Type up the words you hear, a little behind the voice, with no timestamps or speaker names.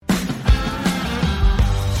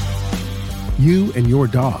You and your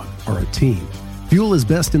dog are a team. Fuel is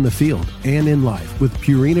best in the field and in life with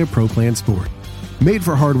Purina Pro Plan Sport. Made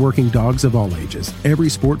for hardworking dogs of all ages, every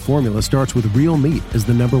sport formula starts with real meat as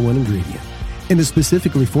the number one ingredient and is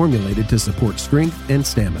specifically formulated to support strength and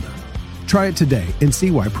stamina. Try it today and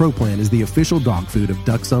see why Pro Plan is the official dog food of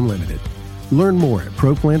Ducks Unlimited. Learn more at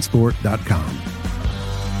ProPlansport.com.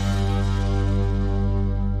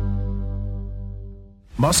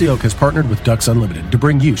 Mossy Oak has partnered with Ducks Unlimited to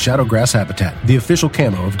bring you Shadowgrass Habitat, the official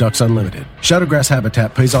camo of Ducks Unlimited. Shadowgrass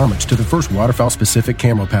Habitat pays homage to the first waterfowl-specific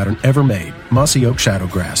camo pattern ever made, Mossy Oak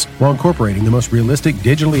Shadowgrass, while incorporating the most realistic,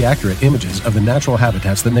 digitally accurate images of the natural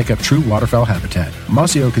habitats that make up true waterfowl habitat.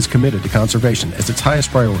 Mossy Oak is committed to conservation as its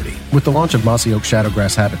highest priority. With the launch of Mossy Oak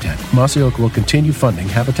Shadowgrass Habitat, Mossy Oak will continue funding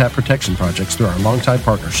habitat protection projects through our longtime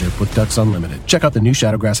partnership with Ducks Unlimited. Check out the new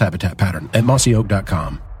Shadowgrass Habitat pattern at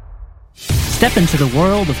mossyoak.com. Step into the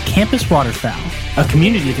world of Campus Waterfowl, a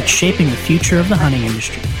community that's shaping the future of the hunting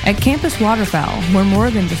industry. At Campus Waterfowl, we're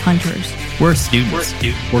more than just hunters. We're students.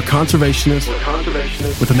 We're conservationists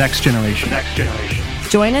with the next generation.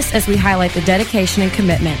 Join us as we highlight the dedication and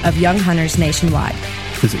commitment of young hunters nationwide.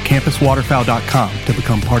 Visit campuswaterfowl.com to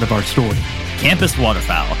become part of our story. Campus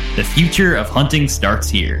Waterfowl, the future of hunting starts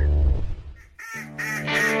here.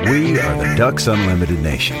 We are the Ducks Unlimited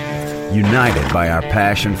Nation, united by our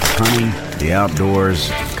passion for hunting, the outdoors,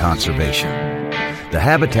 and conservation. The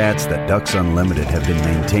habitats that Ducks Unlimited have been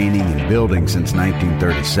maintaining and building since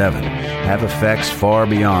 1937 have effects far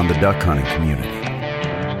beyond the duck hunting community.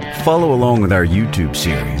 Follow along with our YouTube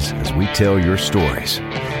series as we tell your stories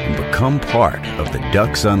and become part of the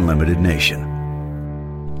Ducks Unlimited Nation.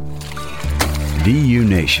 DU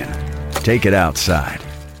Nation, take it outside.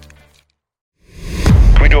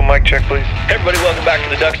 Can we do a mic check, please? Hey everybody, welcome back to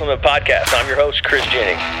the Ducks Unlimited Podcast. I'm your host, Chris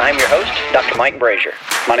Jennings. I'm your host, Dr. Mike Brazier.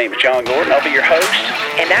 My name is John Gordon. I'll be your host.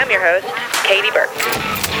 And I'm your host, Katie Burke.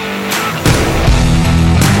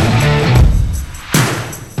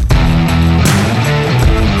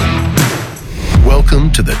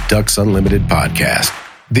 Welcome to the Ducks Unlimited Podcast,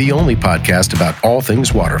 the only podcast about all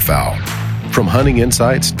things waterfowl. From hunting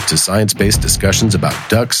insights to science-based discussions about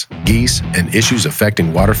ducks, geese, and issues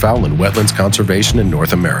affecting waterfowl and wetlands conservation in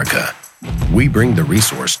North America, we bring the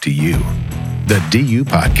resource to you. The DU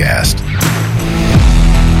Podcast.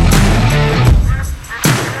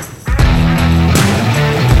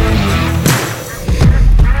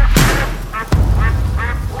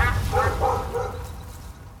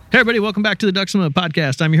 Hey everybody, welcome back to the Ducks Unlimited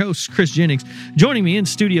Podcast. I'm your host, Chris Jennings. Joining me in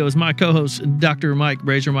studio is my co-host, Dr. Mike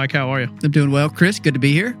Brazier. Mike, how are you? I'm doing well, Chris. Good to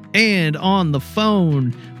be here. And on the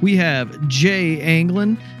phone, we have Jay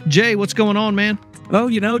Anglin. Jay, what's going on, man? Oh,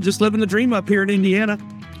 just living the dream up here in Indiana.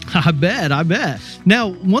 I bet. Now,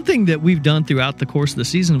 one thing that we've done throughout the course of the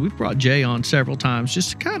season, we've brought Jay on several times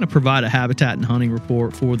just to kind of provide a habitat and hunting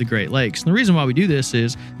report for the Great Lakes. And the reason why we do this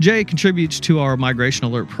is Jay contributes to our Migration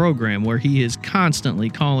Alert program, where he is constantly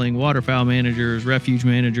calling waterfowl managers, refuge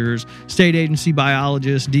managers, state agency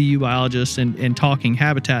biologists, DU biologists, and talking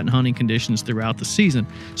habitat and hunting conditions throughout the season.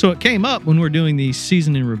 So it came up when we're doing the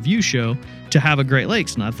season in review show to have a Great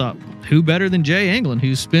Lakes. And I thought, who better than Jay Anglin,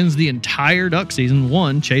 who spends the entire duck season,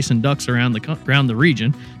 one, chasing ducks around the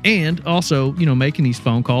region, and also, making these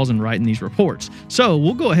phone calls and writing these reports. So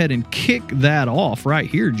we'll go ahead and kick that off right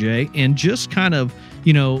here, Jay, and just kind of,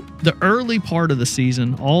 the early part of the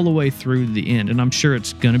season all the way through the end. And I'm sure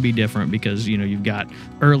it's going to be different because, you've got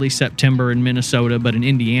early September in Minnesota, but in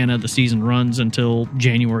Indiana, the season runs until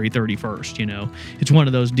January 31st. It's one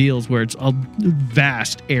of those deals where it's a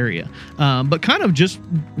vast area. But kind of just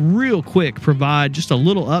real quick, provide just a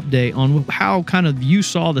little update on how kind of you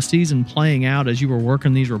saw the season playing out as you were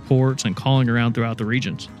working these reports and calling around throughout the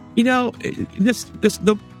regions. The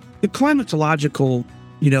climatological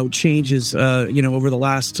changes, over the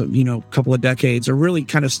last, couple of decades are really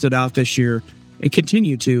kind of stood out this year and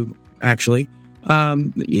continue to, actually.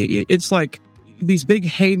 It's like these big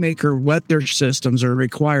haymaker weather systems are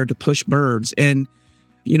required to push birds. And,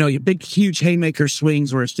 your big, huge haymaker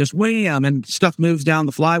swings where it's just wham and stuff moves down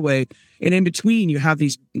the flyway. And in between, you have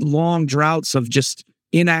these long droughts of just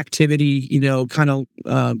inactivity, kind of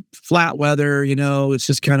flat weather, it's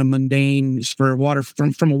just kind of mundane for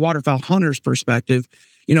from a waterfowl hunter's perspective.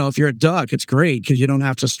 If you're a duck, it's great because you don't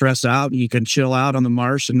have to stress out. You can chill out on the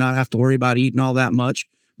marsh and not have to worry about eating all that much.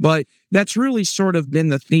 But that's really sort of been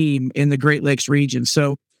the theme in the Great Lakes region.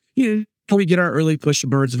 So, we get our early push of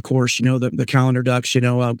birds, of course, the calendar ducks,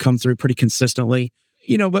 come through pretty consistently.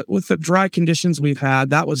 But with the dry conditions we've had,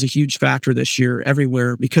 that was a huge factor this year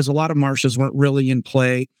everywhere because a lot of marshes weren't really in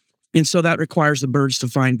play. And so that requires the birds to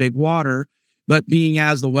find big water. But being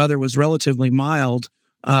as the weather was relatively mild,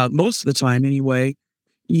 most of the time anyway,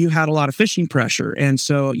 you had a lot of fishing pressure. And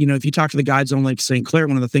so, if you talk to the guides on Lake St. Clair,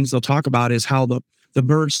 one of the things they'll talk about is how the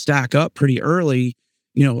birds stack up pretty early.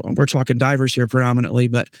 We're talking divers here predominantly,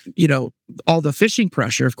 but, all the fishing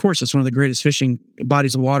pressure, of course, it's one of the greatest fishing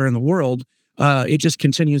bodies of water in the world. It just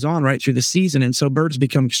continues on right through the season. And so birds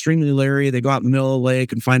become extremely leery. They go out in the middle of the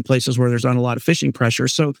lake and find places where there's not a lot of fishing pressure.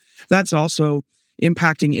 So that's also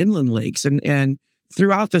impacting inland lakes. And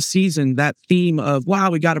throughout the season, that theme of,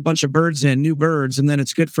 wow, we got a bunch of birds in, new birds, and then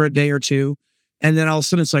it's good for a day or two. And then all of a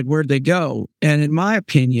sudden it's like, where'd they go? And in my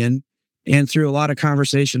opinion, and through a lot of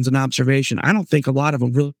conversations and observation, I don't think a lot of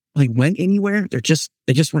them really went anywhere. They just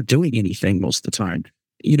weren't doing anything most of the time,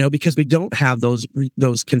 because we don't have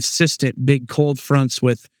those consistent big cold fronts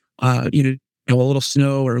with, a little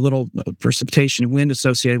snow or a little precipitation and wind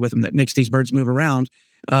associated with them that makes these birds move around.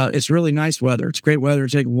 It's really nice weather. It's great weather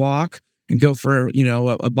to take a walk and go for,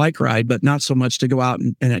 a bike ride, but not so much to go out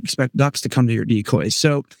and expect ducks to come to your decoys.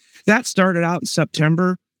 So that started out in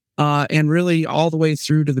September and really all the way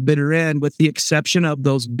through to the bitter end, with the exception of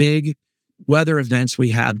those big weather events we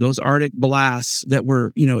had, those Arctic blasts that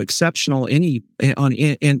were, exceptional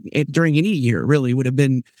during any year, really would have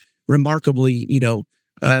been remarkably,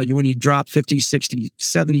 when you drop 50, 60,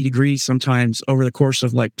 70 degrees sometimes over the course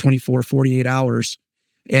of like 24, 48 hours.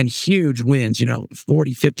 And huge winds,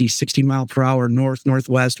 40, 50, 60 mile per hour, north,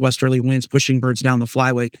 northwest, westerly winds pushing birds down the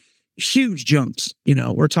flyway. Huge jumps,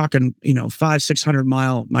 we're talking, 500-600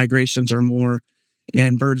 mile migrations or more,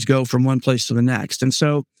 and birds go from one place to the next. And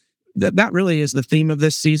so that really is the theme of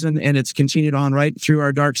this season. And it's continued on right through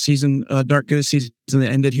our dark goose season that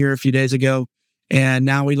ended here a few days ago. And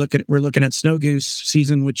now we're looking at snow goose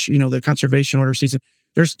season, which, the conservation order season.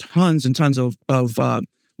 There's tons and tons of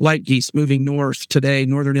light geese moving north today.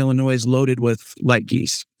 Northern Illinois is loaded with light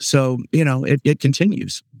geese. So, it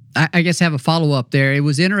continues. I guess I have a follow-up there. It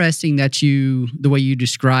was interesting that the way you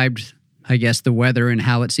described, I guess, the weather and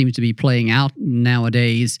how it seems to be playing out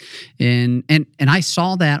nowadays. And I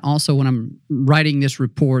saw that also when I'm writing this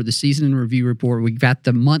report, the season in review report. We've got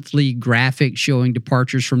the monthly graphic showing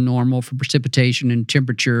departures from normal for precipitation and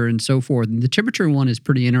temperature and so forth. And the temperature one is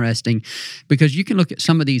pretty interesting because you can look at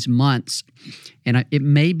some of these months, and it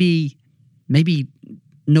may be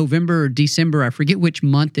November or December, I forget which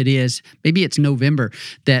month it is. Maybe it's November,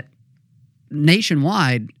 that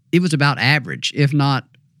nationwide, it was about average, if not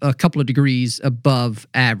a couple of degrees above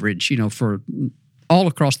average, for all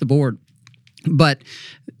across the board. But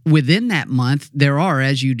within that month, there are,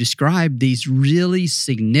 as you described, these really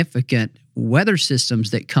significant weather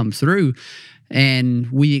systems that come through. And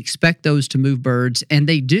we expect those to move birds, and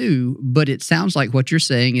they do, but it sounds like what you're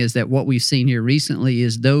saying is that what we've seen here recently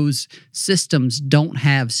is those systems don't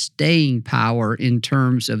have staying power in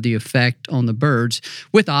terms of the effect on the birds,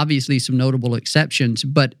 with obviously some notable exceptions.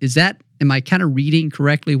 But am I kind of reading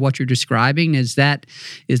correctly what you're describing? Is that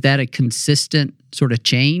a consistent sort of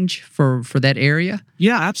change for that area?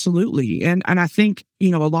 Yeah, absolutely. And I think, a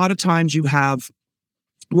lot of times you have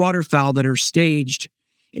waterfowl that are staged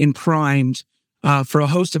and primed for a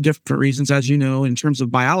host of different reasons. As you know, in terms of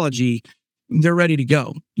biology, they're ready to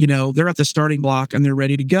go. They're at the starting block and they're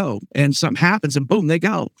ready to go. And something happens and boom, they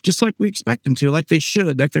go. Just like we expect them to, like they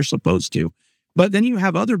should, like they're supposed to. But then you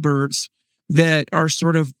have other birds that are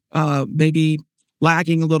sort of maybe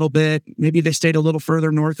lagging a little bit. Maybe they stayed a little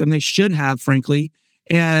further north than they should have, frankly.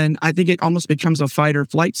 And I think it almost becomes a fight or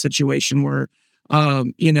flight situation where,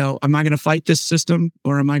 am I going to fight this system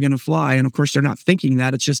or am I going to fly? And of course, they're not thinking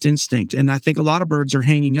that. It's just instinct. And I think a lot of birds are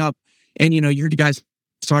hanging up. And, you heard you guys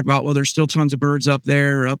talk about, well, there's still tons of birds up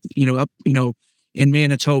there, up in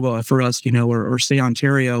Manitoba for us, or say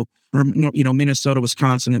Ontario, or, Minnesota,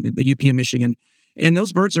 Wisconsin, the UP of Michigan. And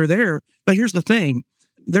those birds are there. But here's the thing.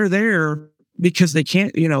 They're there because they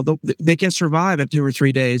can't, they can survive at 2 or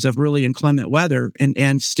 3 days of really inclement weather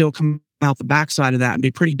and still come out the backside of that and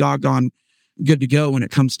be pretty doggone good to go when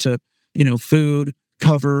it comes to, food,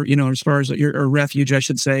 cover, as far as or refuge, I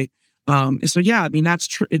should say. So yeah, I mean, that's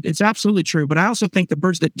true. It's absolutely true. But I also think the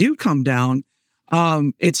birds that do come down,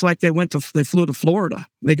 it's like they flew to Florida.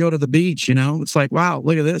 They go to the beach, it's like, wow,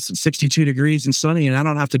 look at this. It's 62 degrees and sunny and I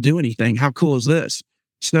don't have to do anything. How cool is this?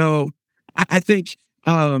 So I think,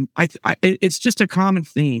 it's just a common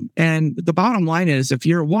theme. And the bottom line is, if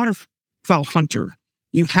you're a waterfowl hunter,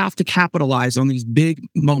 you have to capitalize on these big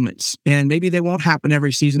moments. And maybe they won't happen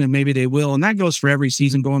every season and maybe they will. And that goes for every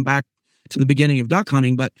season going back to the beginning of duck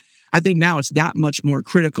hunting. But I think now it's that much more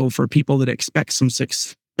critical for people that expect some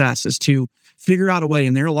success is to figure out a way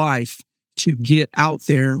in their life to get out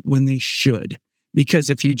there when they should. Because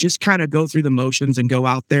if you just kind of go through the motions and go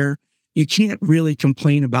out there, you can't really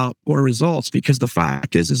complain about poor results, because the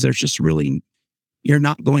fact is there's just really, you're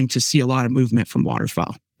not going to see a lot of movement from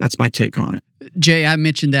waterfowl. That's my take on it. Jay, I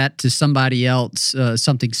mentioned that to somebody else,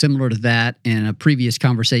 something similar to that in a previous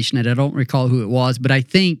conversation that I don't recall who it was, but I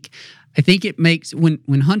think it makes,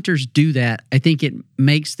 when hunters do that, I think it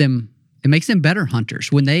makes them better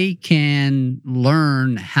hunters when they can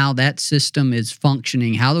learn how that system is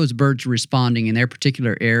functioning, how those birds are responding in their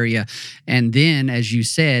particular area, and then, as you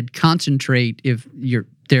said, concentrate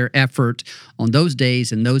their effort on those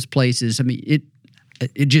days and those places. I mean,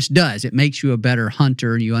 it just does. It makes you a better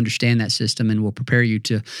hunter, and you understand that system, and will prepare you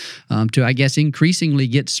to I guess, increasingly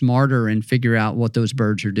get smarter and figure out what those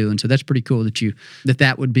birds are doing. So that's pretty cool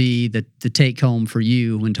that would be the take home for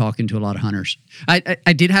you when talking to a lot of hunters.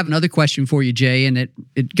 I did have another question for you, Jay, and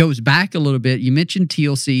it goes back a little bit. You mentioned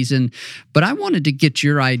teal season, but I wanted to get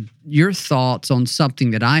your thoughts on something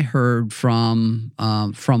that I heard from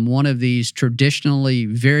one of these traditionally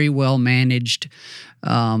very well managed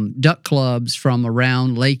duck clubs from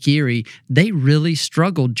around Lake Erie. They really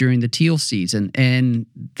struggled during the teal season, and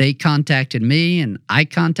they contacted me, and I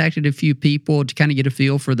contacted a few people to kind of get a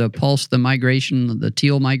feel for the pulse, the migration, the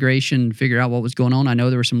teal migration, figure out what was going on. I know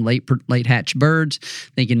there were some late hatch birds,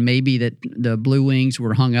 thinking maybe that the blue wings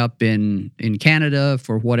were hung up in Canada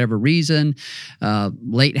for whatever reason,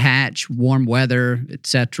 late hatch, warm weather,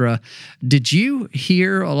 etc. Did you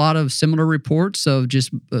hear a lot of similar reports of just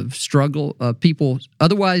struggle people?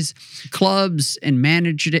 Otherwise, clubs and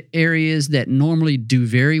managed areas that normally do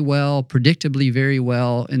very well, predictably very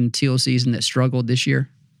well in teal season, that struggled this year?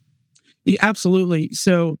 Yeah, absolutely.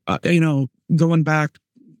 So, going back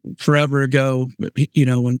forever ago,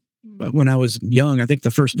 when I was young, I think the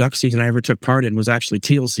first duck season I ever took part in was actually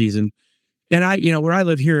teal season. And where I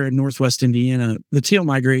live here in Northwest Indiana, the teal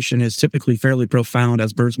migration is typically fairly profound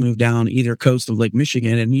as birds move down either coast of Lake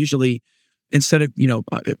Michigan. And usually, instead of,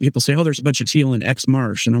 people say, oh, there's a bunch of teal in X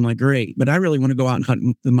marsh. And I'm like, great. But I really want to go out and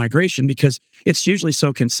hunt the migration, because it's usually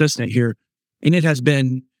so consistent here. And it has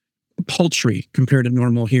been paltry compared to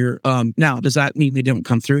normal here. Now, does that mean they don't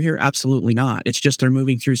come through here? Absolutely not. It's just they're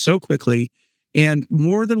moving through so quickly, and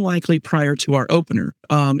more than likely prior to our opener.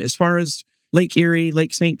 As far as Lake Erie,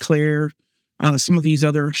 Lake St. Clair, some of these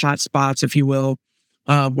other hot spots, if you will,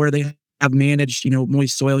 where they have managed,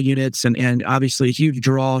 moist soil units and obviously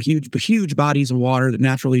huge bodies of water that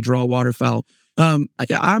naturally draw waterfowl. I'm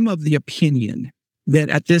of the opinion that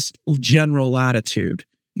at this general latitude,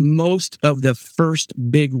 most of the first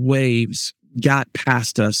big waves got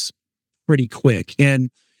past us pretty quick.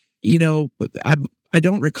 And, I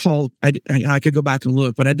don't recall, I could go back and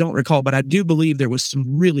look, but I don't recall, but I do believe there was some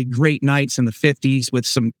really great nights in the 50s with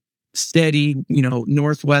some steady,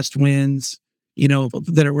 northwest winds,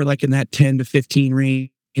 that were like in that 10 to 15 range,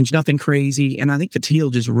 nothing crazy. And I think the teal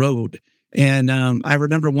just rode. And I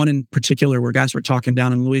remember one in particular where guys were talking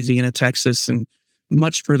down in Louisiana, Texas, and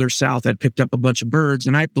much further south had picked up a bunch of birds.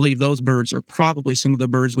 And I believe those birds are probably some of the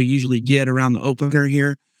birds we usually get around the opener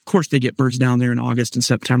here. Of course, they get birds down there in August and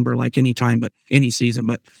September, like any time, but any season.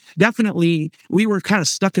 But definitely, we were kind of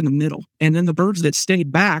stuck in the middle. And then the birds that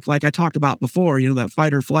stayed back, like I talked about before, that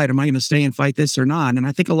fight or flight, am I going to stay and fight this or not? And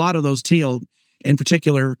I think a lot of those teal, in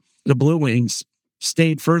particular, the blue wings,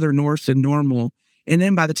 stayed further north than normal. And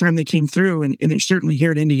then by the time they came through, and certainly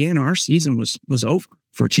here in Indiana, our season was over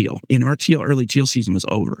for teal. Our early teal season was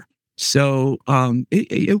over. So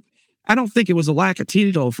I don't think it was a lack of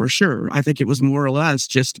teal for sure. I think it was more or less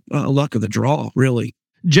just luck of the draw, really.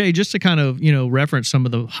 Jay, just to kind of, reference some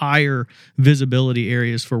of the higher visibility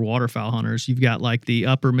areas for waterfowl hunters, you've got like the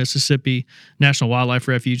Upper Mississippi National Wildlife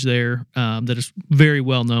Refuge there that is very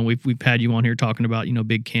well known. We've had you on here talking about,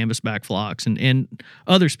 big canvasback flocks and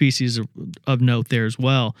other species of note there as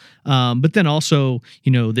well. But then also,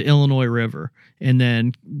 the Illinois River, and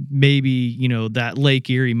then maybe, that Lake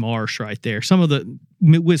Erie marsh right there. Some of the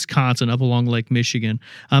Wisconsin up along Lake Michigan,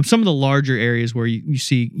 some of the larger areas where you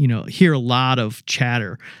see, hear a lot of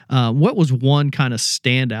chatter. What was one kind of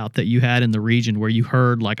standout that you had in the region where you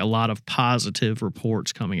heard like a lot of positive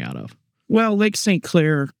reports coming out of? Well, Lake St.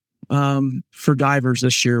 Clair for divers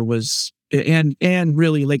this year was, and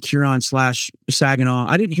really Lake Huron / Saginaw.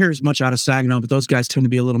 I didn't hear as much out of Saginaw, but those guys tend to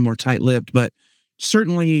be a little more tight-lipped. But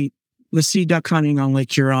certainly the sea duck hunting on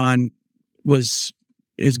Lake Huron was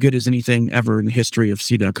as good as anything ever in the history of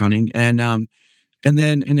sea duck hunting. And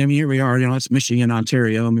then here we are, it's Michigan,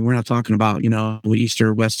 Ontario. I mean, we're not talking about, east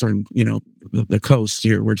or western, the coast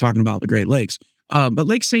here. We're talking about the Great Lakes. But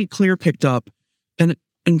Lake St. Clair picked up an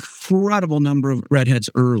incredible number of redheads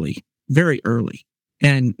early, very early.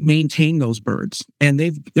 and maintain those birds. And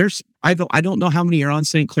I don't know how many are on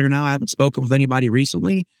St. Clair now. I haven't spoken with anybody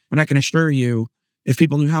recently, but I can assure you, if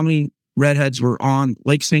people knew how many redheads were on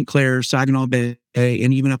Lake St. Clair, Saginaw Bay,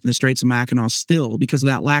 and even up in the Straits of Mackinac still, because of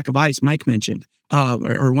that lack of ice Mike mentioned,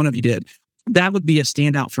 or one of you did, that would be a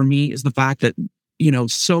standout for me, is the fact that,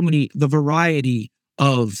 the variety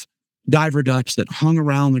of diver ducks that hung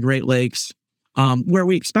around the Great Lakes, where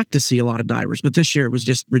we expect to see a lot of divers. But this year it was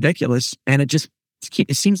just ridiculous. And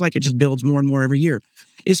it seems like it just builds more and more every year.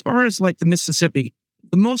 As far as like the Mississippi,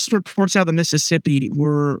 the most reports out of the Mississippi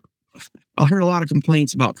I heard a lot of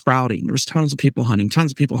complaints about crowding. There was tons of people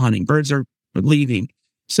hunting. Birds are leaving.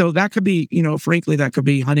 So that could be, frankly, that could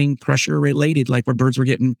be hunting pressure related, like where birds were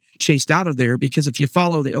getting chased out of there. Because if you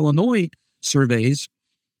follow the Illinois surveys,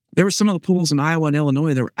 there were some of the pools in Iowa and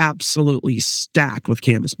Illinois that were absolutely stacked with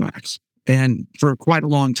canvasbacks, and for quite a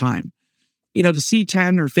long time. To see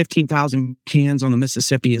 10 or 15,000 cans on the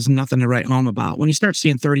Mississippi is nothing to write home about. When you start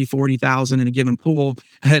seeing 30, 40,000 in a given pool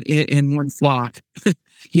in one flock,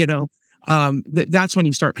 that's when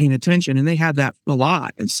you start paying attention. And they had that a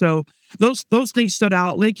lot. And so those things stood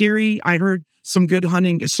out. Lake Erie, I heard some good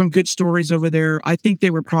hunting, some good stories over there. I think they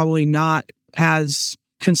were probably not as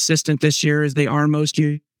consistent this year as they are most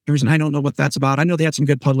years. And I don't know what that's about. I know they had some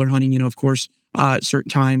good puddler hunting, of course, at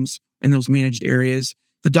certain times in those managed areas.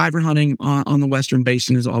 The diver hunting on the Western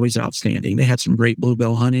Basin is always outstanding. They had some great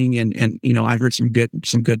bluebill hunting, and I heard some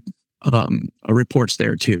good reports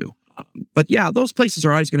there too. But yeah, those places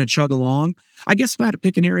are always going to chug along. I guess if I had to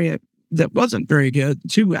pick an area that wasn't very good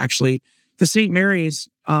too, actually, the St. Mary's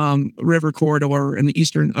River corridor in the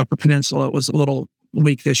eastern Upper Peninsula was a little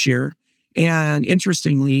weak this year. And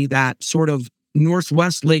interestingly, that sort of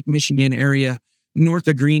northwest Lake Michigan area, north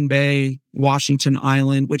of Green Bay, Washington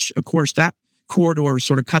Island, which of course that corridor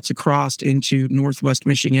sort of cuts across into northwest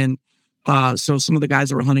Michigan. So some of the guys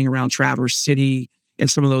that were hunting around Traverse City and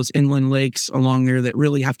some of those inland lakes along there that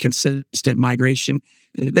really have consistent migration,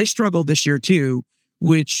 they struggled this year too,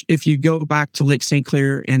 which if you go back to Lake St.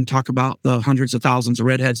 Clair and talk about the hundreds of thousands of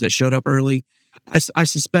redheads that showed up early, I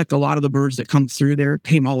suspect a lot of the birds that come through there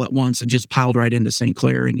came all at once and just piled right into St.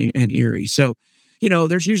 Clair and Erie. So,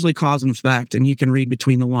 there's usually cause and effect, and you can read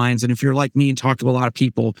between the lines. And if you're like me and talk to a lot of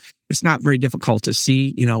people, it's not very difficult to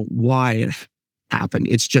see, why it happened.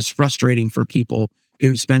 It's just frustrating for people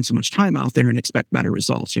who spend so much time out there and expect better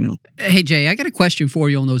results, Hey, Jay, I got a question for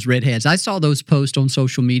you on those redheads. I saw those posts on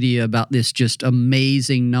social media about this just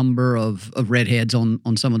amazing number of redheads on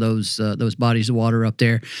some of those bodies of water up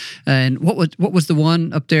there. And what was the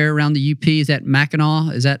one up there around the UP? Is that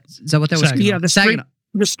Mackinac? Is that what that was? Yeah,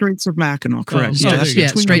 the Straits of Mackinac, correct.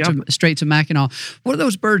 Straits of Mackinac. What are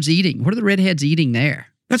those birds eating? What are the redheads eating there?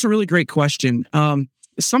 That's a really great question.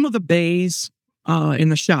 Some of the bays in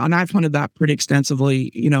the shallow, and I've hunted that pretty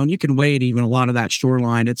extensively, and you can wade even a lot of that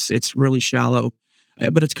shoreline. It's really shallow,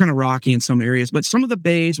 but it's kind of rocky in some areas. But some of the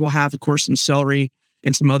bays will have, of course, some celery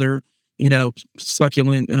and some other,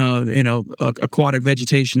 succulent, aquatic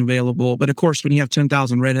vegetation available. But of course, when you have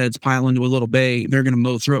 10,000 redheads pile into a little bay, they're going to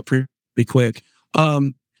mow through it pretty quick.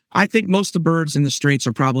 I think most of the birds in the Straits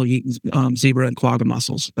are probably eating zebra and quagga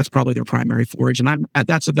mussels. That's probably their primary forage, and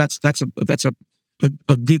that's a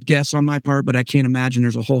good guess on my part, but I can't imagine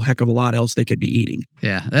there's a whole heck of a lot else they could be eating.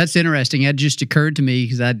 Yeah, that's interesting. It just occurred to me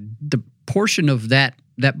because the portion of that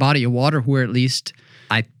body of water where at least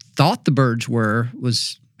I thought the birds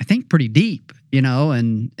was I think pretty deep,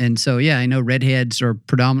 and so yeah, I know redheads are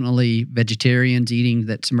predominantly vegetarians eating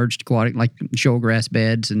that submerged aquatic like shoalgrass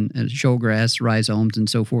beds and shoalgrass rhizomes and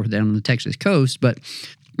so forth down on the Texas coast,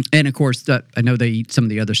 and of course, I know they eat some of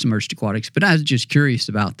the other submerged aquatics, but I was just curious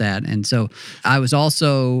about that. And so I was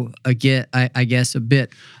also, I guess, a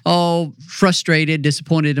bit frustrated,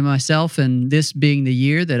 disappointed in myself. And this being the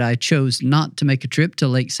year that I chose not to make a trip to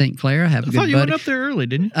Lake St. Clair. I have a good buddy. I thought you went up there early,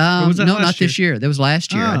 didn't you? No, not this year. That was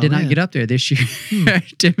last year. I did not get up there this year.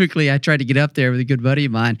 Typically, I try to get up there with a good buddy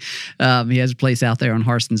of mine. He has a place out there on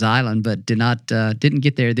Harston's Island, but didn't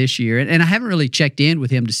get there this year. And I haven't really checked in with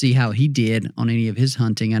him to see how he did on any of his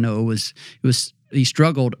hunting. I know he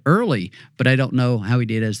struggled early, but I don't know how he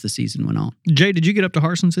did as the season went on. Jay, did you get up to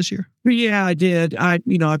Harston's this year? Yeah, I did. I've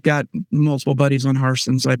got multiple buddies on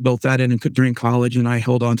Harston's. I built that in during college, and I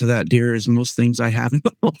hold on to that deer as most things I have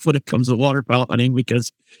when it comes to waterfowl hunting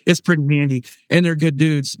because it's pretty handy and they're good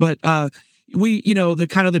dudes. But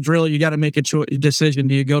the drill, you got to make a decision.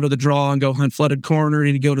 Do you go to the draw and go hunt flooded corn, or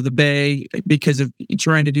do you go to the bay? Because if you're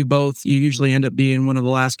trying to do both, you usually end up being one of the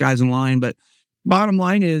last guys in line. But bottom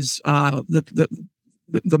line is the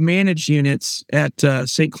managed units at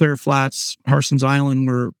St. Clair Flats, Harston's Island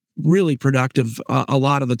were really productive a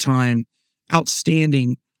lot of the time.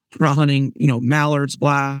 outstanding for hunting, mallards,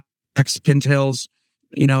 blacks, pintails,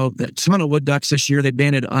 a ton of wood ducks this year. They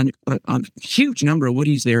banded on a huge number of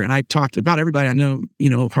woodies there. And I talked about everybody I know,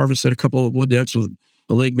 harvested a couple of wood ducks with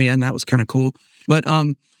the lake man. That was kind of cool. But,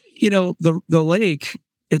 the lake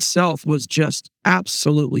itself was just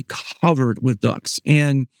absolutely covered with ducks.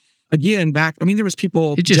 And again, there was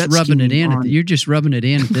people. You're just rubbing it in. You're just rubbing it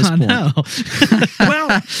in at this point.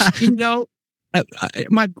 Well,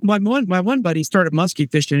 my one buddy started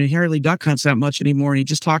muskie fishing and he hardly duck hunts that much anymore. And he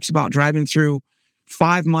just talks about driving through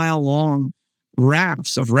 5-mile long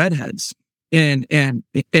rafts of redheads. And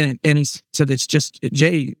he said, it's just,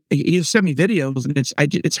 Jay, he sent me videos and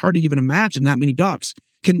it's hard to even imagine that many ducks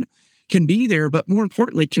can be there, but more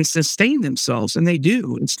importantly, can sustain themselves. And they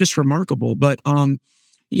do. It's just remarkable. But, I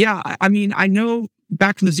know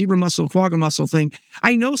back to the zebra mussel, quagga mussel thing,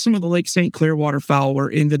 I know some of the Lake St. Clair waterfowl were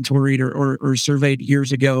inventoried or surveyed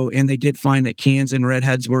years ago, and they did find that cans and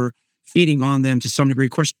redheads were feeding on them to some degree.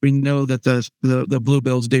 Of course, we know that the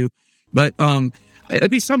bluebills do, but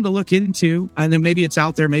it'd be something to look into. And then maybe it's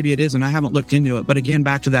out there, maybe it isn't. I haven't looked into it. But again,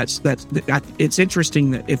 back to that it's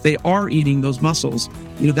interesting that if they are eating those mussels,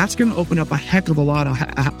 that's going to open up a heck of a lot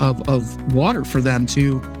of water for them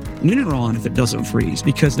to mineral on if it doesn't freeze,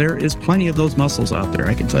 because there is plenty of those mussels out there.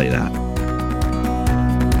 I can tell you that.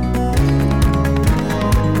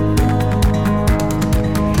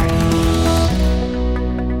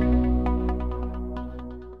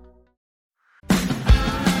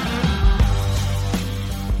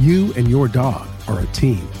 You and your dog are a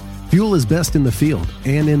team. Fuel is best in the field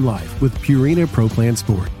and in life with Purina Pro Plan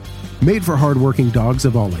Sport. Made for hardworking dogs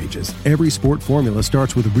of all ages, every sport formula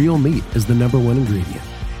starts with real meat as the #1 ingredient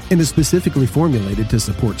and is specifically formulated to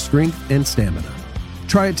support strength and stamina.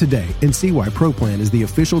 Try it today and see why Pro Plan is the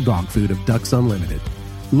official dog food of Ducks Unlimited.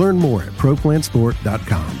 Learn more at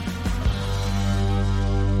ProPlansport.com.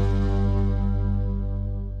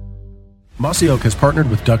 Mossy Oak has partnered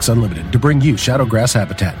with Ducks Unlimited to bring you Shadowgrass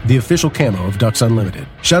Habitat, the official camo of Ducks Unlimited.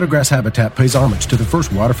 Shadowgrass Habitat pays homage to the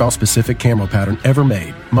first waterfowl-specific camo pattern ever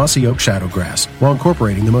made, Mossy Oak Shadowgrass, while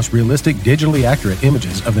incorporating the most realistic, digitally accurate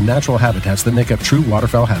images of the natural habitats that make up true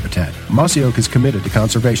waterfowl habitat. Mossy Oak is committed to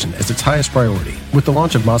conservation as its highest priority. With the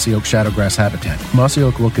launch of Mossy Oak Shadowgrass Habitat, Mossy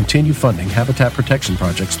Oak will continue funding habitat protection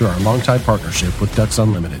projects through our longtime partnership with Ducks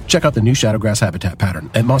Unlimited. Check out the new Shadowgrass Habitat pattern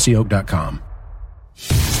at mossyoak.com.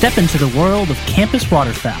 Step into the world of Campus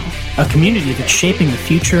Waterfowl, a community that's shaping the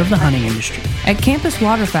future of the hunting industry. At Campus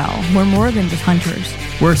Waterfowl, we're more than just hunters.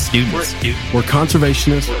 We're students. We're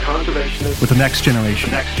conservationists with the next generation.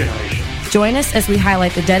 Join us as we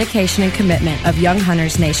highlight the dedication and commitment of young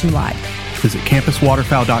hunters nationwide. Visit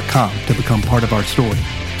campuswaterfowl.com to become part of our story.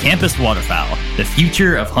 Campus Waterfowl, the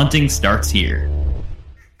future of hunting starts here.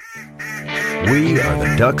 We are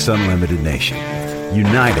the Ducks Unlimited Nation,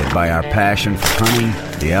 united by our passion for hunting,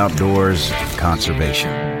 the outdoors, and conservation.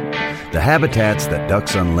 The habitats that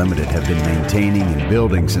Ducks Unlimited have been maintaining and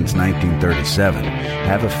building since 1937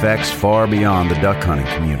 have effects far beyond the duck hunting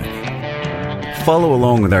community. Follow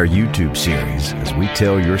along with our YouTube series as we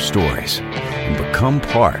tell your stories and become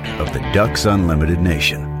part of the Ducks Unlimited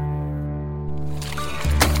Nation.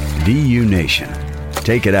 DU Nation,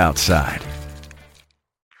 take it outside.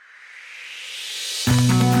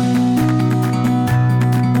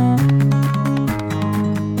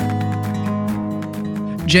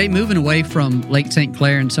 Jay, moving away from Lake St.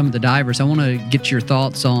 Clair and some of the divers, I want to get your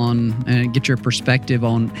thoughts on and get your perspective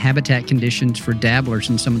on habitat conditions for dabblers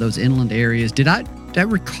in some of those inland areas. Did I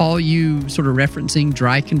recall you sort of referencing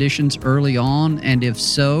dry conditions early on? And if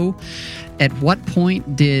so, at what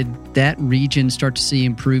point did that region start to see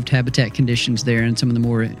improved habitat conditions there in some of the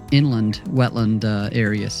more inland wetland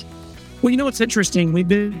areas? Well, it's interesting. We've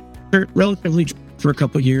been relatively for a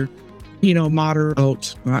couple of years.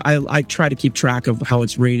 Moderate. I try to keep track of how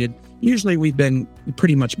it's rated. Usually we've been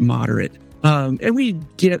pretty much moderate. And we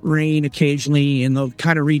get rain occasionally and they'll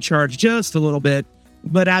kind of recharge just a little bit.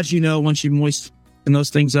 But as you know, once you moisten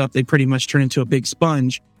those things up, they pretty much turn into a big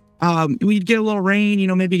sponge. We'd get a little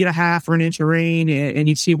rain, maybe get a half or an inch of rain and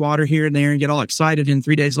you'd see water here and there and get all excited. And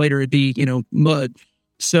 3 days later, it'd be, mud.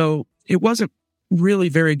 So it wasn't really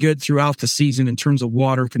very good throughout the season in terms of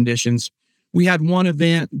water conditions. We had one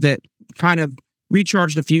event that kind of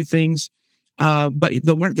recharged a few things. But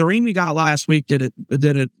the rain we got last week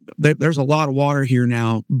there's a lot of water here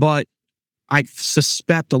now, but I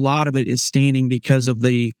suspect a lot of it is standing because of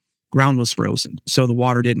the ground was frozen. So the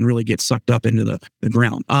water didn't really get sucked up into the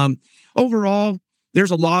ground. Overall,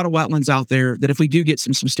 there's a lot of wetlands out there that if we do get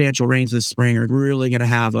some substantial rains this spring are really going to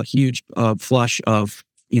have a huge flush of,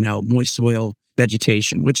 moist soil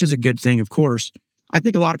vegetation, which is a good thing, of course. I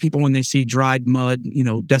think a lot of people, when they see dried mud,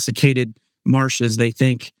 desiccated marshes, they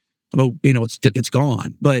think, oh, it's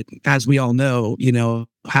gone. But as we all know,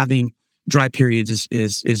 having dry periods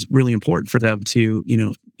is really important for them to,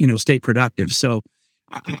 stay productive. So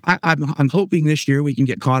I'm hoping this year we can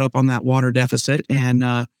get caught up on that water deficit and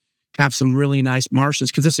have some really nice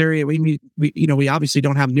marshes, because this area, we obviously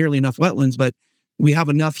don't have nearly enough wetlands, but we have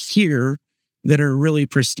enough here that are really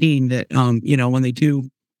pristine that, when they do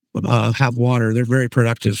have water, they're very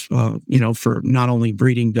productive, for not only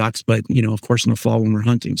breeding ducks, but, of course, in the fall when we're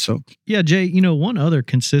hunting. So, yeah, Jay, one other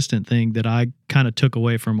consistent thing that I kind of took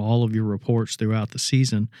away from all of your reports throughout the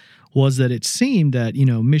season was that it seemed that,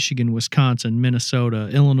 Michigan, Wisconsin, Minnesota,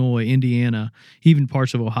 Illinois, Indiana, even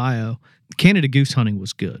parts of Ohio, Canada goose hunting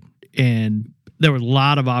was good. And there were a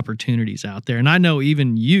lot of opportunities out there. And I know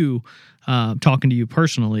even you, talking to you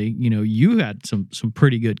personally, you had some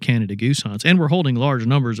pretty good Canada goose hunts, and we're holding large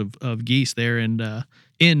numbers of geese there in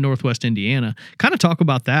Northwest Indiana. Kind of talk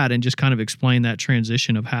about that and just kind of explain that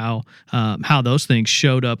transition of how those things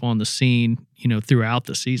showed up on the scene, throughout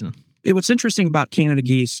the season. What's interesting about Canada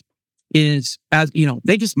geese is, as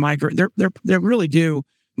they just migrate. They really do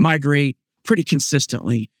migrate pretty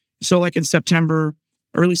consistently. So like in September,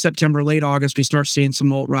 early September, late August, we start seeing some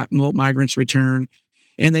molt migrants return.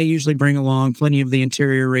 And they usually bring along plenty of the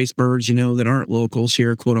interior race birds, that aren't locals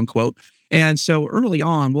here, quote unquote. And so early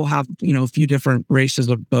on, we'll have, a few different races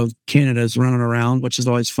of Canadas running around, which is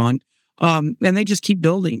always fun. And they just keep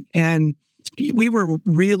building. And we were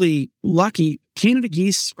really lucky. Canada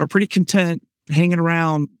geese are pretty content hanging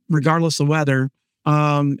around regardless of weather.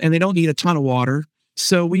 And they don't need a ton of water.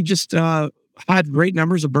 So we just had great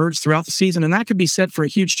numbers of birds throughout the season. And that could be said for a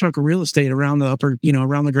huge chunk of real estate around the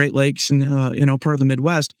around the Great Lakes and, part of the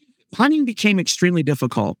Midwest. Hunting became extremely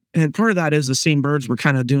difficult. And part of that is the same birds were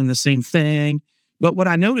kind of doing the same thing. But what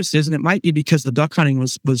I noticed is, and it might be because the duck hunting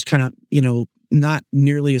was kind of, not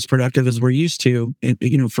nearly as productive as we're used to,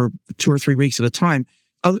 for 2 or 3 weeks at a time.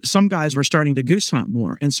 Some guys were starting to goose hunt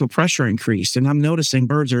more. And so pressure increased. And I'm noticing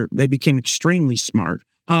they became extremely smart.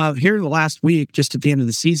 Here the last week, just at the end of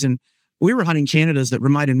the season, we were hunting Canadas that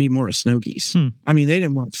reminded me more of snow geese. I mean, they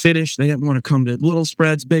didn't want to finish. They didn't want to come to little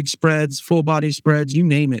spreads, big spreads, full body spreads, you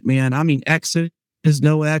name it, man. I mean, exit is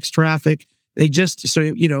no X traffic. They just,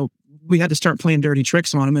 we had to start playing dirty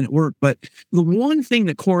tricks on them, and it worked. But the one thing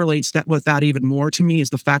that correlates with that even more to me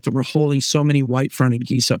is the fact that we're holding so many white-fronted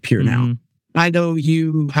geese up here now. I know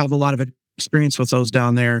you have a lot of experience with those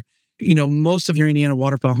down there. Most of your Indiana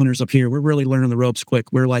waterfowl hunters up here, we're really learning the ropes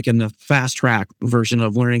quick. We're like in the fast track version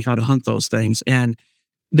of learning how to hunt those things. And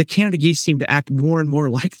the Canada geese seem to act more and more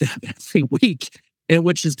like that every week,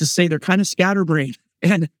 which is to say they're kind of scatterbrained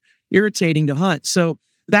and irritating to hunt. So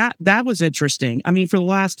that was interesting. I mean, for the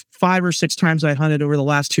last 5 or 6 times I hunted over the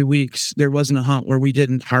last 2 weeks, there wasn't a hunt where we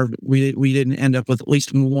didn't end up with at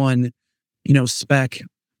least one, speck,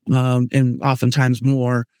 and oftentimes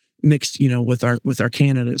more mixed, with our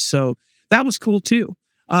Canadas. So that was cool too.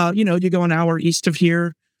 You go an hour east of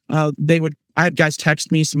here, I had guys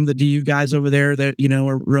text me, some of the DU guys over there that,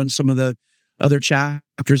 or run some of the other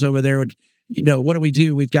chapters over there would, what do we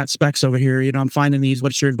do? We've got specs over here. I'm finding these.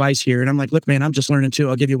 What's your advice here? And I'm like, look, man, I'm just learning too.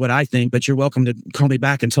 I'll give you what I think, but you're welcome to call me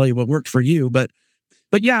back and tell you what worked for you. But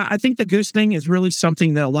yeah, I think the goose thing is really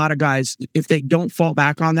something that a lot of guys, if they don't fall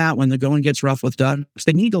back on that when the going gets rough with ducks,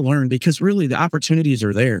 they need to learn, because really the opportunities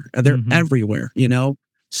are there. They're everywhere,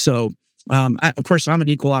 So, of course, I'm an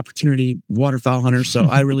equal opportunity waterfowl hunter, so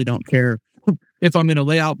I really don't care if I'm in a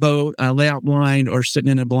layout boat, a layout blind, or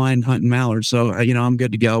sitting in a blind hunting mallard. So, I'm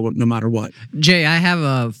good to go no matter what. Jay, I have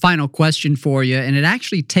a final question for you, and it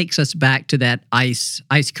actually takes us back to that ice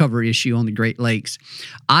cover issue on the Great Lakes.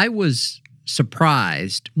 I was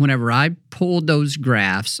surprised whenever I pulled those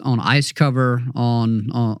graphs on ice cover on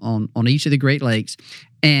each of the Great Lakes,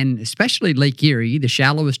 and especially Lake Erie, the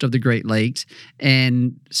shallowest of the Great Lakes,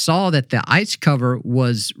 and saw that the ice cover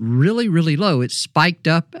was really, really low. It spiked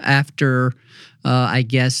up after, I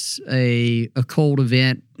guess, a cold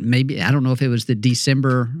event. Maybe, I don't know if it was the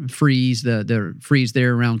December freeze, the freeze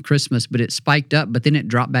there around Christmas, but it spiked up, but then it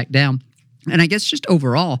dropped back down. And I guess just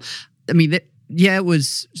overall, I mean, it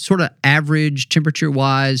was sort of average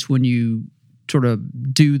temperature-wise when you sort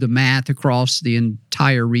of do the math across the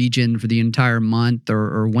entire region for the entire month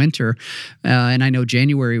or winter. And I know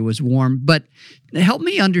January was warm, but help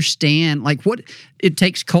me understand, what it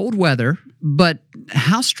takes cold weather, but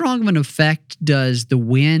how strong of an effect does the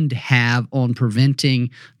wind have on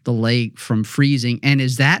preventing the lake from freezing? And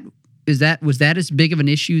was that as big of an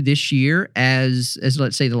issue this year as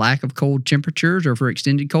let's say the lack of cold temperatures or for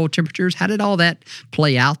extended cold temperatures? How did all that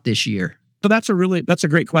play out this year? that's a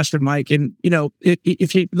great question, Mike. And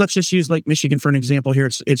let's just use Lake Michigan for an example here.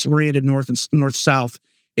 It's oriented north and north-south.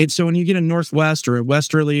 And so when you get a northwest or a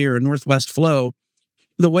westerly or a northwest flow,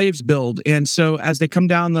 the waves build. And so as they come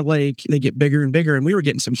down the lake, they get bigger and bigger. And we were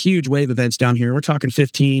getting some huge wave events down here. We're talking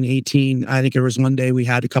 15, 18. I think there was one day we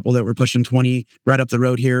had a couple that were pushing 20 right up the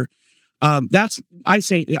road here. I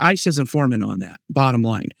say ice is informant on that, bottom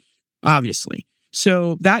line, obviously.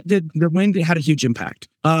 So the wind had a huge impact.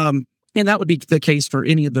 And that would be the case for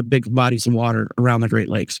any of the big bodies of water around the Great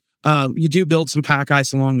Lakes. You do build some pack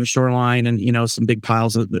ice along the shoreline and, some big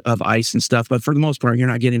piles of ice and stuff. But for the most part, you're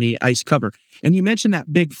not getting any ice cover. And you mentioned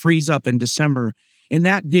that big freeze up in December. And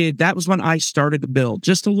that was when ice started to build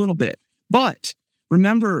just a little bit. But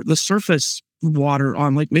remember, the surface water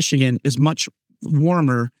on Lake Michigan is much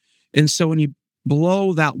warmer. And so when you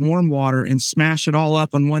blow that warm water and smash it all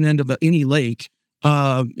up on one end of any lake,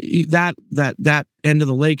 that end of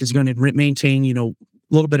the lake is going to maintain, a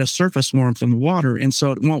little bit of surface warmth in the water, and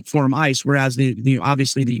so it won't form ice. Whereas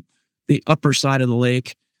the upper side of the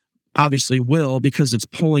lake obviously will, because it's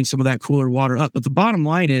pulling some of that cooler water up. But the bottom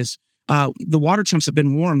line is, the water temps have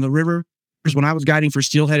been warm. The rivers, when I was guiding for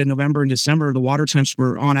Steelhead in November and December, the water temps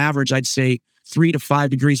were on average, I'd say 3 to 5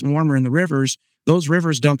 degrees warmer in the rivers. Those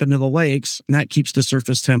rivers dump into the lakes, and that keeps the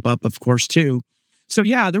surface temp up, of course, too. So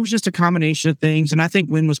yeah, there was just a combination of things. And I think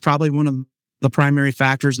wind was probably one of the primary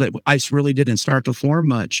factors that ice really didn't start to form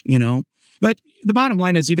much, But the bottom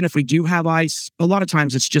line is, even if we do have ice, a lot of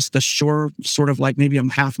times it's just the shore, sort of like maybe a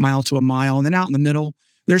half mile to a mile. And then out in the middle,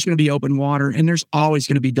 there's going to be open water, and there's always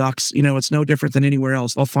going to be ducks. It's no different than anywhere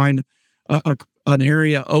else. They'll find an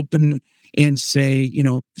area open and say,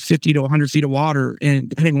 50 to 100 feet of water. And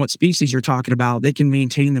depending on what species you're talking about, they can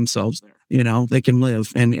maintain themselves there. They can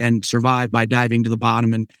live and survive by diving to the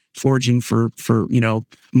bottom and foraging for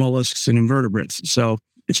mollusks and invertebrates. So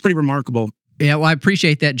it's pretty remarkable. Yeah, well, I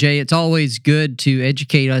appreciate that, Jay. It's always good to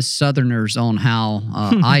educate us Southerners on how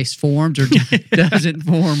ice forms or doesn't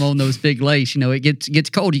form on those big lakes. It gets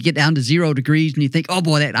cold. You get down to 0 degrees and you think, oh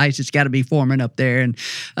boy, that ice has got to be forming up there. And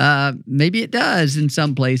maybe it does in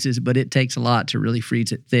some places, but it takes a lot to really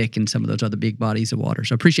freeze it thick in some of those other big bodies of water.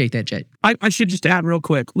 So I appreciate that, Jay. I should just add real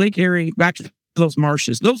quick, Lake Erie, back to those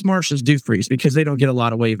marshes do freeze because they don't get a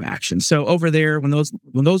lot of wave action. So over there, when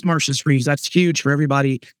those marshes freeze, that's huge for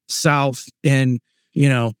everybody south, and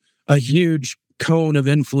a huge cone of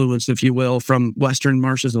influence, if you will, from western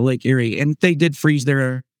marshes of Lake Erie. And they did freeze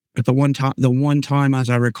there at the one time, as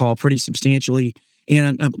I recall, pretty substantially.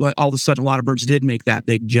 And all of a sudden, a lot of birds did make that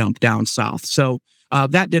big jump down south. So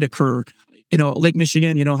that did occur. Lake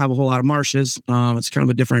Michigan, you don't have a whole lot of marshes. It's kind of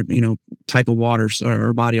a different, type of water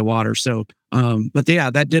or body of water. So, but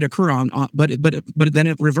yeah, that did occur but then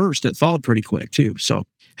it reversed. It thawed pretty quick too. So,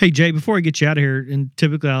 hey Jay, before I get you out of here, and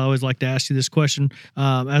typically I always like to ask you this question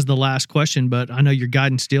as the last question, but I know you're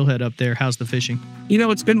guiding steelhead up there. How's the fishing?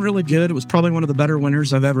 It's been really good. It was probably one of the better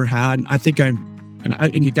winters I've ever had. I think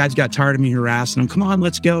and you guys got tired of me harassing them. Come on,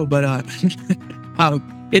 let's go. But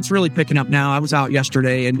it's really picking up now. I was out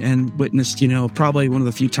yesterday and witnessed, probably one of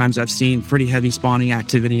the few times I've seen pretty heavy spawning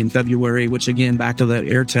activity in February, which again, back to the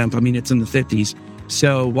air temp, it's in the 50s.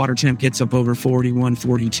 So water temp gets up over 41,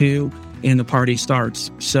 42, and the party starts.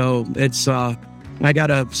 So it's, I got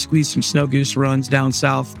to squeeze some snow goose runs down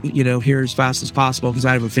south, here as fast as possible, because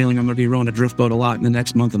I have a feeling I'm going to be rowing a drift boat a lot in the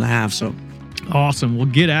next month and a half. So. Awesome. Well,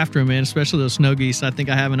 get after him, man, especially those snow geese. I think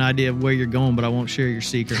I have an idea of where you're going, but I won't share your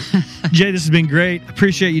secret. Jay, this has been great.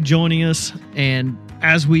 Appreciate you joining us. And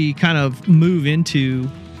as we kind of move into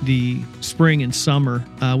the spring and summer,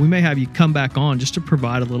 we may have you come back on just to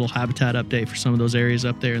provide a little habitat update for some of those areas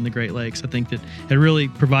up there in the Great Lakes. I think that it really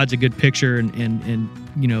provides a good picture, and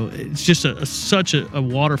it's just such a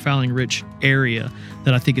waterfowling rich area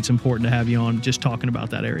that I think it's important to have you on just talking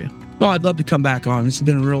about that area. Well, I'd love to come back on. It's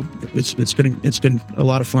been it's been a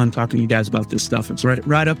lot of fun talking to you guys about this stuff. It's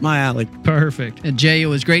right up my alley. Perfect. And Jay, it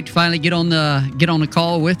was great to finally get on the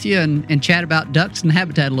call with you and chat about ducks and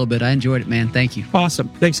habitat a little bit. I enjoyed it, man. Thank you. Awesome.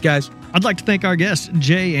 Thanks, guys. I'd like to thank our guest,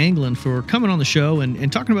 Jay Anglin, for coming on the show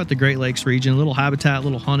and talking about the Great Lakes region, a little habitat, a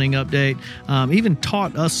little hunting update. Even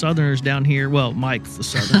taught us Southerners down here, well, Mike's the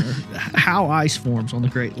Southerner, how ice forms on the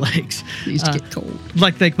Great Lakes. It used to get cold. I'd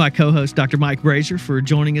like to thank my co-host, Dr. Mike Brazier, for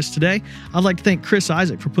joining us today. I'd like to thank Chris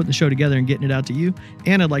Isaac for putting the show together and getting it out to you.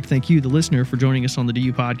 And I'd like to thank you, the listener, for joining us on the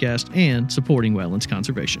DU podcast and supporting wetlands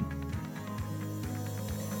conservation.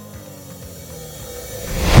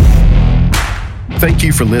 Thank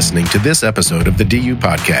you for listening to this episode of the DU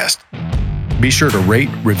Podcast. Be sure to rate,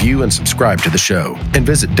 review, and subscribe to the show, and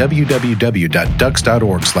visit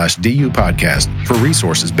www.ducks.org/DU Podcast for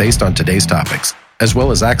resources based on today's topics. as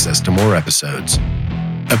well as access to more episodes.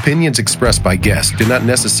 Opinions expressed by guests do not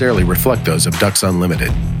necessarily reflect those of Ducks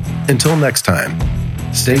Unlimited. Until next time,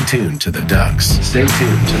 stay tuned to the Ducks. Stay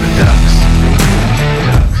tuned to the Ducks.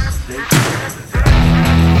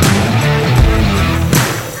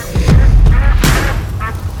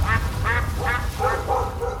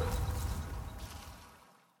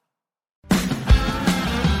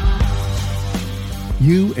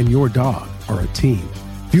 You and your dog are a team.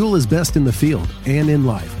 Fuel is best in the field and in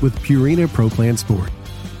life with Purina Pro Plan Sport.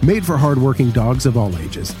 Made for hardworking dogs of all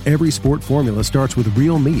ages, every sport formula starts with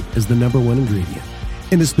real meat as the #1 ingredient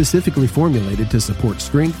and is specifically formulated to support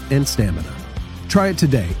strength and stamina. Try it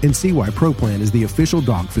today and see why Pro Plan is the official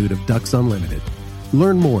dog food of Ducks Unlimited.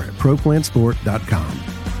 Learn more at ProPlansport.com.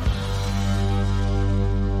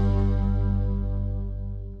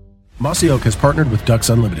 Mossy Oak has partnered with Ducks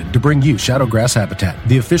Unlimited to bring you Shadowgrass Habitat,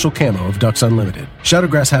 the official camo of Ducks Unlimited.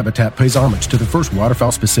 Shadowgrass Habitat pays homage to the first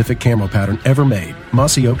waterfowl-specific camo pattern ever made,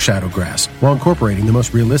 Mossy Oak Shadowgrass, while incorporating the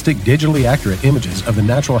most realistic, digitally accurate images of the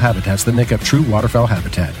natural habitats that make up true waterfowl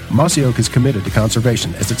habitat. Mossy Oak is committed to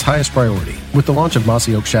conservation as its highest priority. With the launch of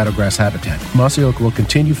Mossy Oak Shadowgrass Habitat, Mossy Oak will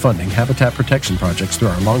continue funding habitat protection projects through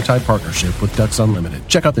our longtime partnership with Ducks Unlimited.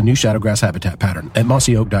 Check out the new Shadowgrass Habitat pattern at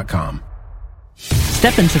mossyoak.com.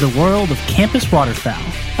 Step into the world of Campus Waterfowl,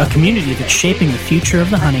 a community that's shaping the future of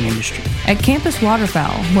the hunting industry. At Campus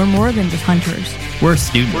Waterfowl, we're more than just hunters. We're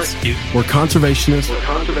students. We're conservationists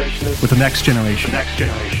with the next generation.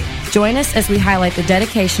 Join us as we highlight the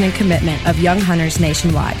dedication and commitment of young hunters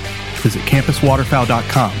nationwide. Visit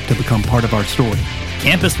campuswaterfowl.com to become part of our story.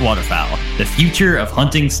 Campus Waterfowl, the future of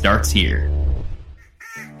hunting starts here.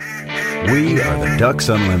 We are the Ducks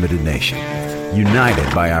Unlimited Nation,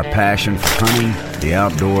 united by our passion for hunting, the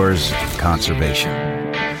outdoors, and conservation.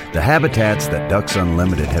 The habitats that Ducks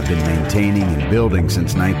Unlimited have been maintaining and building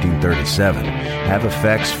since 1937 have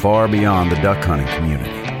effects far beyond the duck hunting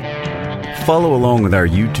community. Follow along with our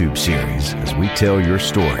YouTube series as we tell your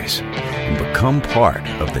stories and become part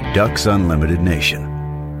of the Ducks Unlimited Nation.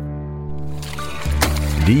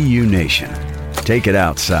 DU Nation, take it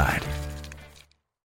outside.